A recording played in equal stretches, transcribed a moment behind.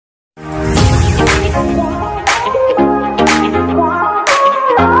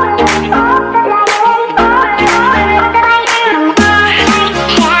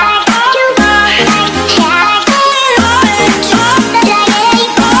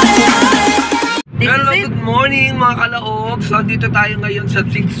mga kalaog, so dito tayo ngayon sa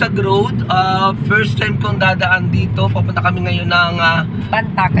Zigzag Road. First time kong dadaan dito. Papunta kami ngayon ng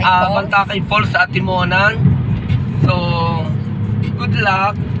Bantakay Falls sa Atimonan. So, good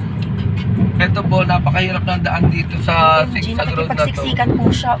luck. Ito po, napakahirap ng daan dito sa Zigzag Road na to. Nakikipagsiksikan po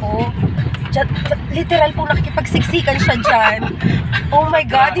siya, oh. Literal po nakikipagsiksikan siya dyan. Oh my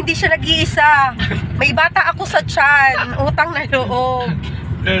God, hindi siya nag-iisa. May bata ako sa tiyan. Utang na loob.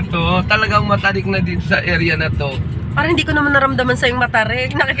 Ito, talagang matarik na dito sa area na to. Parang hindi ko naman naramdaman sa yung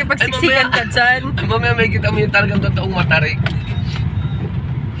matarik. Nakikipagsiksikan ka dyan. Mamaya may kita mo yung talagang totoong matarik.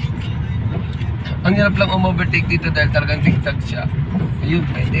 Ang hirap lang overtake dito dahil talagang zigzag siya. Ayun,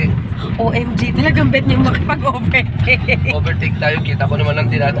 pwede. OMG, talagang bet niyo makipag-overtake. Overtake tayo, kita ko naman ang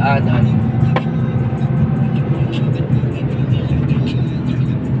dinadaanan.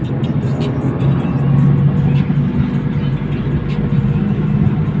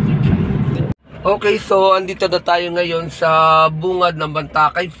 Okay, so andito na tayo ngayon sa bungad ng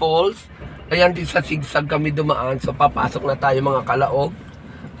Bantakay Falls. Ayan, din sa zigzag kami dumaan. So papasok na tayo mga kalaog.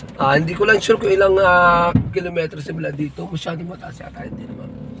 Hindi ko lang sure kung ilang kilometers simula dito. Masyadong mataas yata, hindi naman.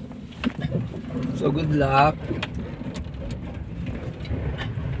 So good luck.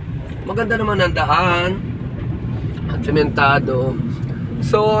 Maganda naman ang daan. At sementado.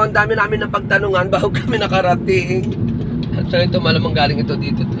 So ang dami namin ng pagtanungan bago kami nakarating. At so ito malamang galing ito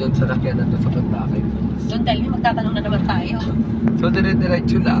dito doon sa nakyan na ito sa Bantakay Falls. Don't tell me, magtatanong na naman tayo. So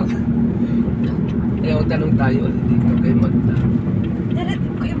dire-diretso lang. Kaya magtanong tayo ulit dito kay Magda.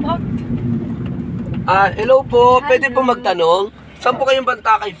 Hello po, hello. Pwede po magtanong? Saan po kayong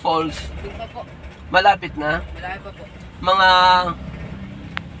Bantakay Falls? Doon pa po. Malapit na? Malapit pa po.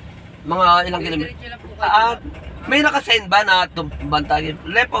 Mga ilang kilometers? At may nakasign ba na Bantakay?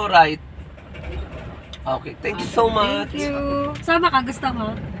 Left or right? Okay, thank you so much. Thank you. Sama ka, gusto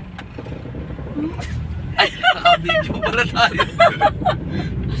mo? Ay, naka-video pala tayo.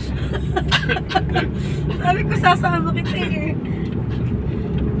 Sabi ko sasama kita eh.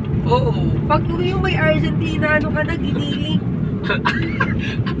 Oo. Pag yung may Argentina, ano ka na, giniling.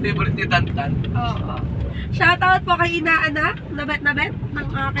 Favorite ni Tantan. Oo. Shoutout po kay Inaanak, nabet ng aking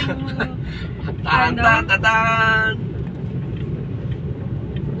Tan.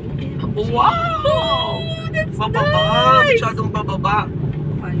 Wow! That's bababa! Nice! Masyadong bababa.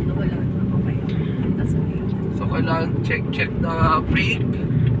 Paano wala na ako kayo? So kailangan check na brake.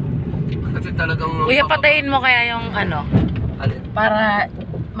 Kasi talagang... Kuya, patayin mo kaya yung ano? Alin? Para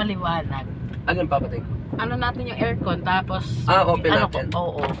maliwanag. Alin papatayin ko? Ano natin yung aircon, tapos... open ano natin.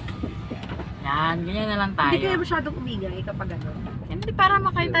 Oo. Yan, ganyan na lang tayo. Hindi kayo masyadong umingay kapag ano. Hindi, para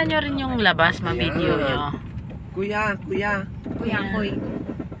makita nyo rin yung labas, ma-video nyo. Kuya. Koy.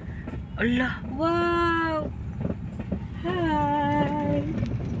 Allah. Wow! Hi!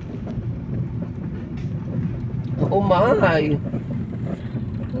 Oh my!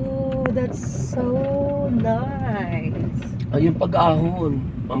 Oh, that's so nice. Yung pag-ahon.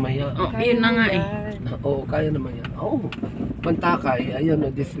 Mamaya. Oh, yun na nga eh. Oo, kaya naman yan. Oh, Bantakay. Ayun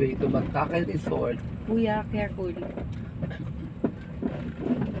na, this way to Bantakay Resort. Kuya, careful.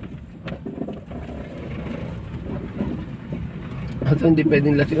 So hindi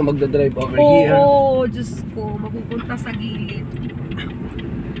pwedeng lasing ka magdadrive over here. Oo, Diyos ko, mapupunta sa gilid.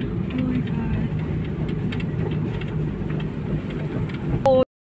 Oh my God.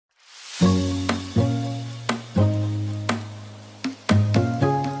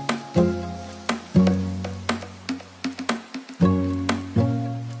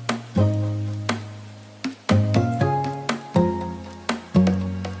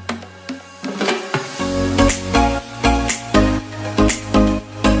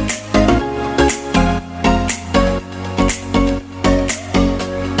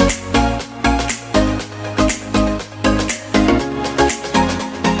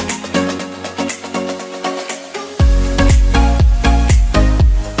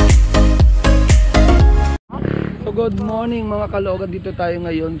 Good morning mga kalogan, dito tayo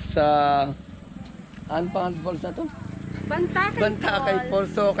ngayon sa pang falls na to? Bantakay Falls.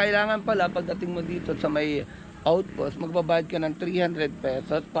 So kailangan pala pagdating mo dito sa may outpost, magbabayad ka ng 300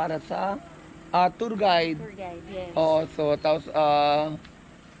 pesos para sa tour guide. Yes. Oo, so tapos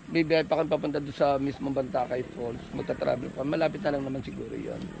bibiyay pa kami papunta doon sa mismong Bantakay Falls. Magta-travel pa, malapit na lang naman siguro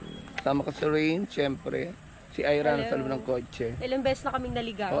yon. Sama ka si Rain, syempre. Si Ira na sa loob ng kotse. Ilang beses na kaming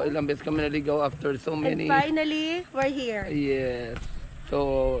naligaw. Ilang beses kami naligaw after so many. And finally, we're here. Yes.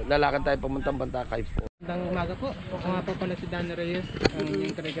 So, lalakad tayo pamuntang Bantakay Falls. Magandang umaga po. Ako nga po pala si Danny Reyes, ang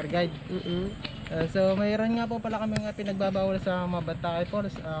inyong tracker guide. So, mayroon nga po pala kami nga pinagbabawal sa mga Bantakay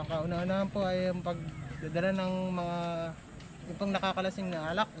Falls. Kauna-unahan po ay yung pagdadala ng mga yung pang nakakalasing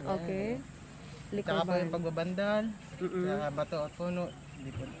na alak. Okay. Tsaka po ban. yung pagbabandal sa bato at puno,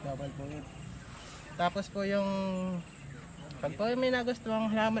 hindi po bawal po yun. Tapos po yung pag po may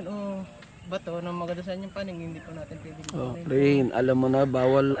nagustuhang halaman o bato na magadusan yung paning, hindi po natin pwedeng Oh, kunin. Rain, alam mo na,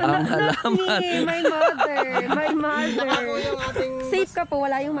 bawal ang halaman. Me, my mother, my Tsaka po mother. yung ating Safe ka po,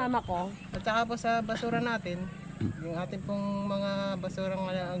 wala yung mama ko. at saka po sa basura natin, yung ating pong mga basurang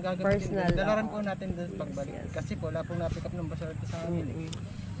ang gagamitin, Personal, dala rin po natin doon pagbalik. Kasi po wala pong napick up ng basura ito sa amin.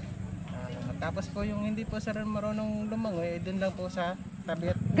 Tapos po yung hindi po sa marunong lumangoy, doon lang po sa tabi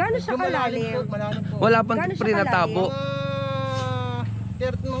at Gaano siya medyo malalim kalalim? po, malalim po. Wala pang Gaano siya prinatabo.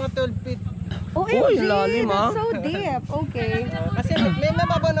 Mga 12 feet. Uy, OMG, lalim, that's so deep. Okay. Kasi may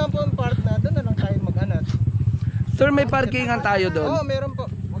mababa na po ang part na doon na lang tayo mag-anat. Sir, may parkingan tayo Oo, doon. meron po.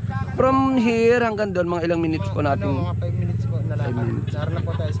 From here hanggang doon, mga ilang minutes po natin. Mga 5 minutes po na lakad. 5 minutes. Sara na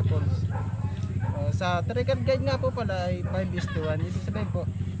po tayo sa falls. Sa record guide nga po pala ay 5:1. Ibig sabihin po,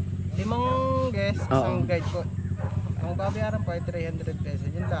 5 guests, isang guide po. Ang babayaran po ay 300 pesos.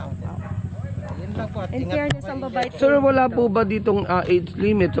 Yun lang po. Yun lang po. At In ingat po fairness, kayo. ang babait Sir, wala po ba ditong age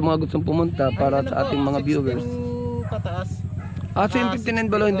limit sa mga gustong pumunta para Ayun sa na po, ating mga viewers? 16 pataas. So yung 59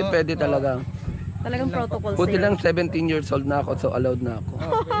 below, hindi pwede talaga. Talagang protocol Buti sa'yo. lang 17 years old na ako, so allowed na ako.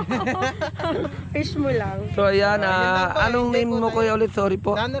 Fish mo lang. So ayan, Yun lang po, anong hindi name po mo tayo- kuya ulit? Sorry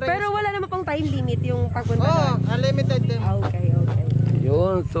po. Dano Pero wala naman pang time limit yung pagpunta Oo, doon. unlimited din. Okay, okay.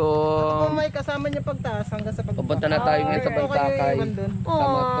 Yun, so Kung may kasama niya pagtaas hanggang sa pagbaba. pupunta na tayo ngayon sa Huwag po kayo Bantakay. iwan dun. Sa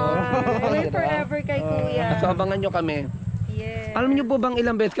motor. Aww, forever kay kuya. So abangan nyo kami. Yes. Alam niyo po bang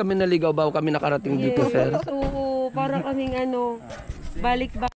ilang beses kami naligaw bago kami nakarating dito, sir? Oo, para kaming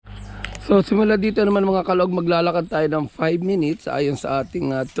balik ba. So simula dito naman mga kalog, maglalakad tayo ng 5 minutes ayon sa ating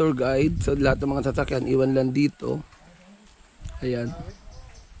tour guide. So lahat ng mga sasakyan iwan lang dito. Ayan.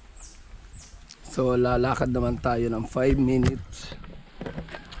 So lalakad naman tayo ng 5 minutes.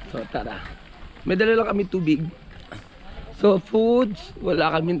 So tara. May dala lang kami tubig. So foods,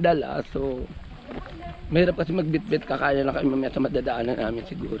 wala kaming dala. So mahirap kasi magbitbit, kakain lang kami mamaya sa madadaanan namin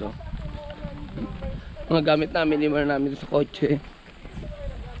siguro. Mga gamit namin, limar namin sa kotse.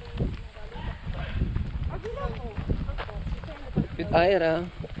 With Ira.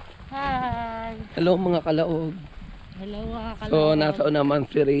 Hi! Hello mga kalaog. Hello mga So nasa naman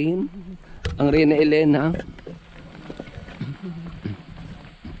si Rain. Ang Reyna Elena.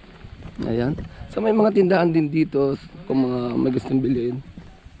 Ayan. So may mga tindahan din dito kung mga may gustong bilhin.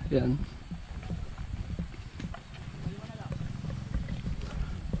 Ayan.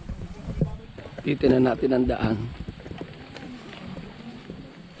 Titignan natin ang daan.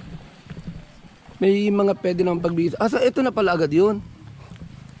 May mga pwede naman pagbigay. So ito na pala agad yun.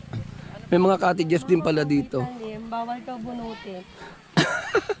 May mga cottages din pala dito. Bawal ka bunutin.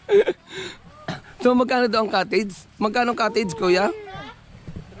 So magkano daw ang cottage? Magkano ang cottage, kuya?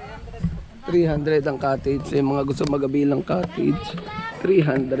 300 ang cottage. Yung mga gusto magabilang cottage,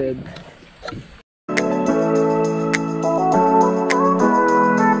 300.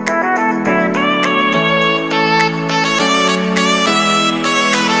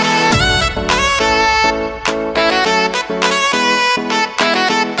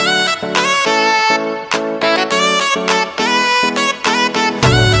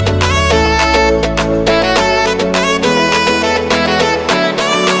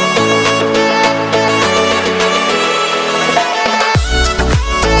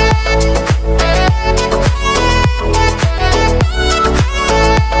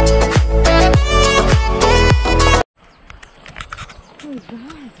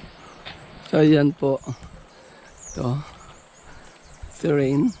 So ayan po. Ito. Si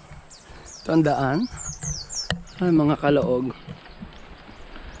Rain. Ito ang daan. Ay mga kalaog.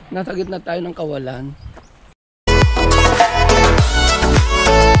 Nasa gitna tayo ng kawalan.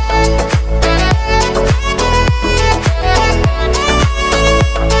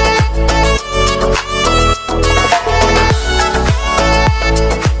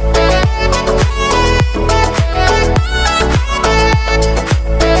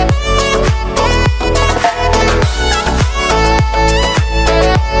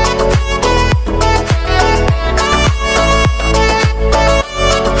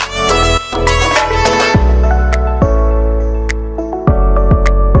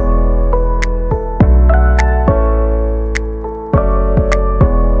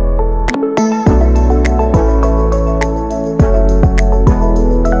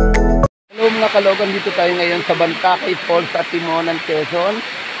 Mga kalogan, dito tayo ngayon sa Bantakay Falls sa Timonan, Quezon.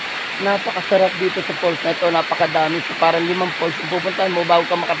 Napakasarap dito sa falls na ito, napakadami. So, parang 5 falls yung pupuntahan mo bago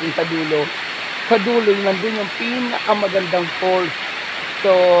ka makating sa dulo. Sa dulo, nandun yung pinakamagandang falls.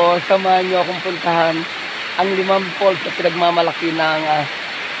 So, samahan nyo akong puntahan ang 5 falls na pinagmamalaki ng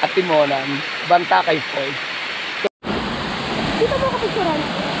at Timolan, Bantakay Falls. Dito mo kapicturan.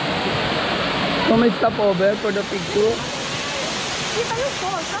 So may stopover for the picture. Dito yung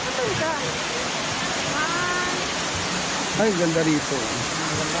falls. Nakatun ka. Ay, ganda rito.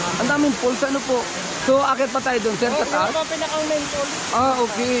 Ang daming falls, ano po? So, akit pa tayo doon, sir, sa taas? Ito pinakang main falls. Ah,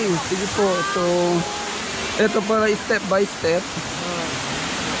 okay. Sige po. So, ito pala step by step.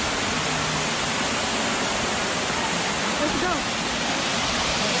 Let's go.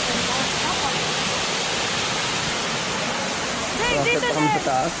 Hey, Akit dito pa kami na. sa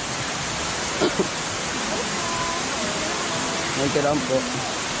taas. Okay lang po.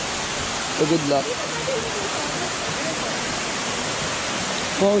 So, good luck.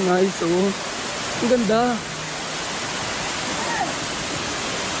 Oh, nice. Oh. Ang ganda.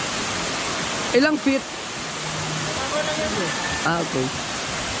 Ilang feet? Ah, okay.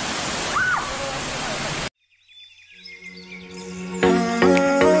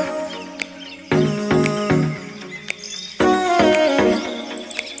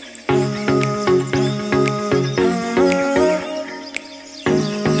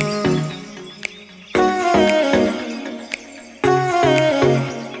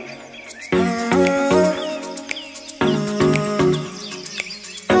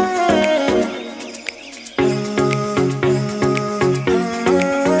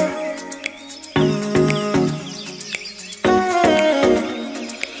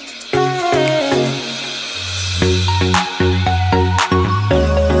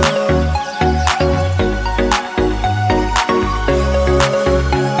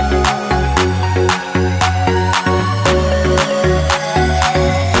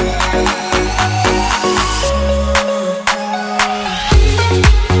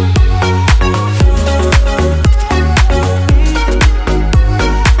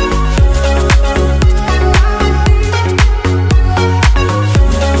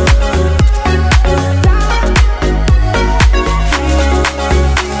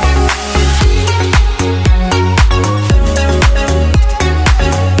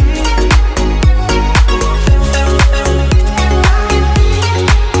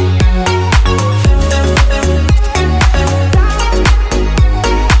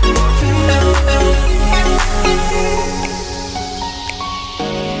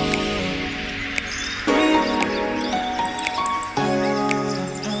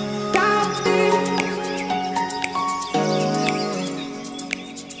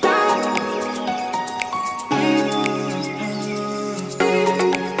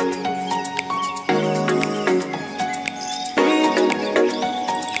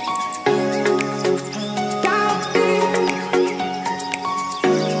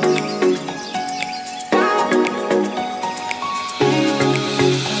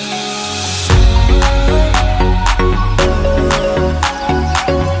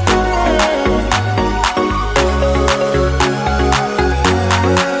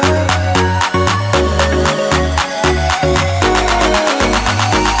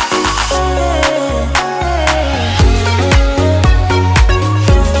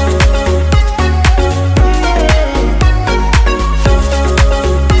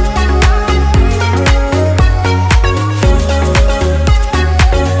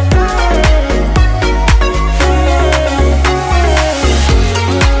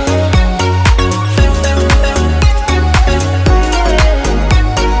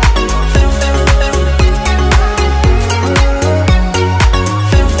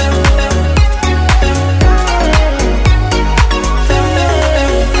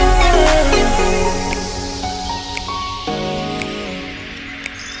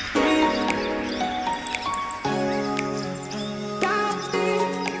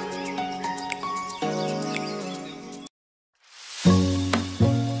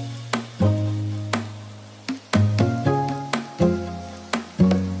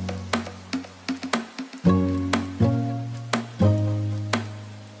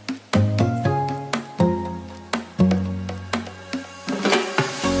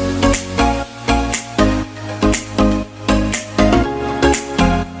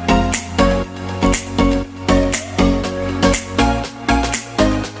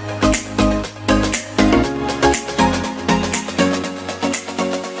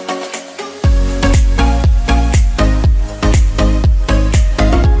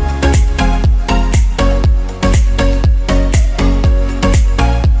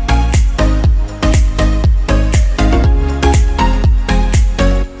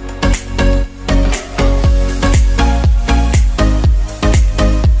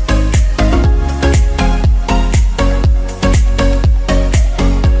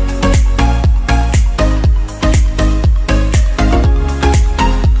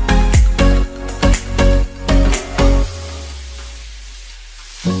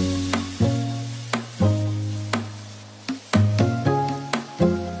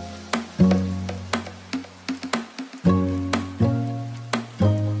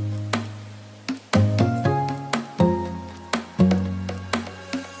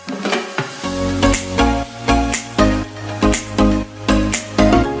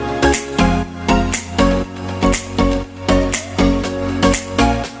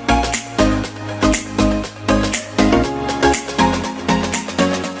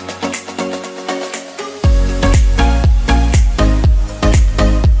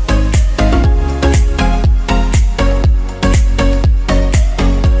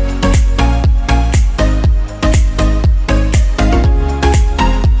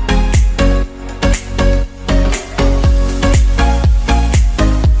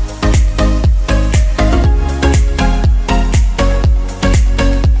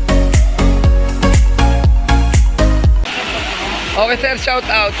 Okay, sir, shout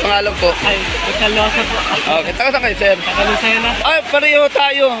out. Pangalan po. Ay, Lucena po. Okay, taga saan kayo, sir? Taga Lucena. Ay, pareho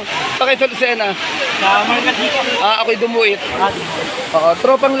tayo. Sakay sa Lucena. Sa Market dito. Ako'y dumuit. Oo,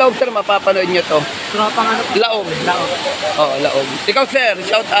 tropang laog, sir, mapapanood nyo to. Tropang ano po? Laog. Oo, laog. Ikaw, sir,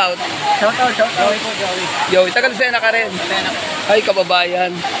 shout out. Shout out. Joey po, Joey. Yo, taga Lucena ka rin. Lucena po. Ay,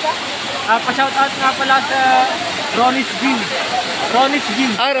 kababayan. Pa-shout out nga pala sa Ronnie's Gym. Ronnie's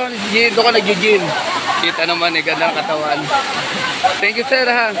Gym. Ron, doon ka nag-gym. Kita naman, ganda ng katawan. Thank you, sir,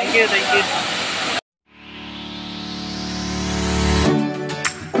 ha. Thank you. Thank you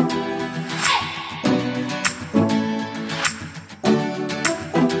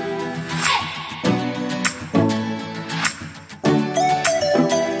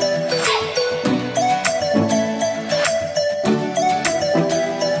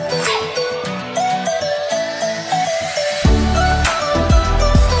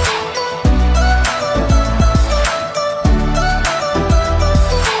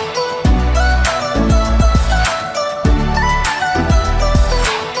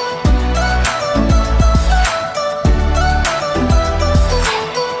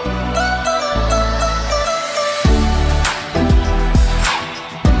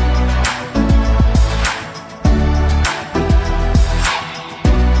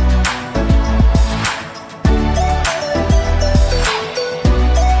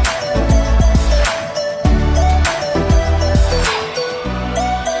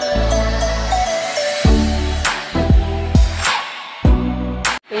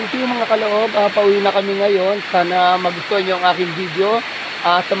mga kaloob. Pauwi na kami ngayon. Sana magustuhan nyo ang aking video.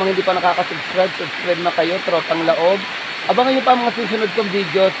 Sa mga hindi pa nakaka-subscribe, subscribe na kayo, Tropang Laob. Abangan nyo pa ang mga susunod kong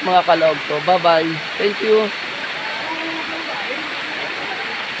videos mga kaloob. So, bye-bye. Thank you.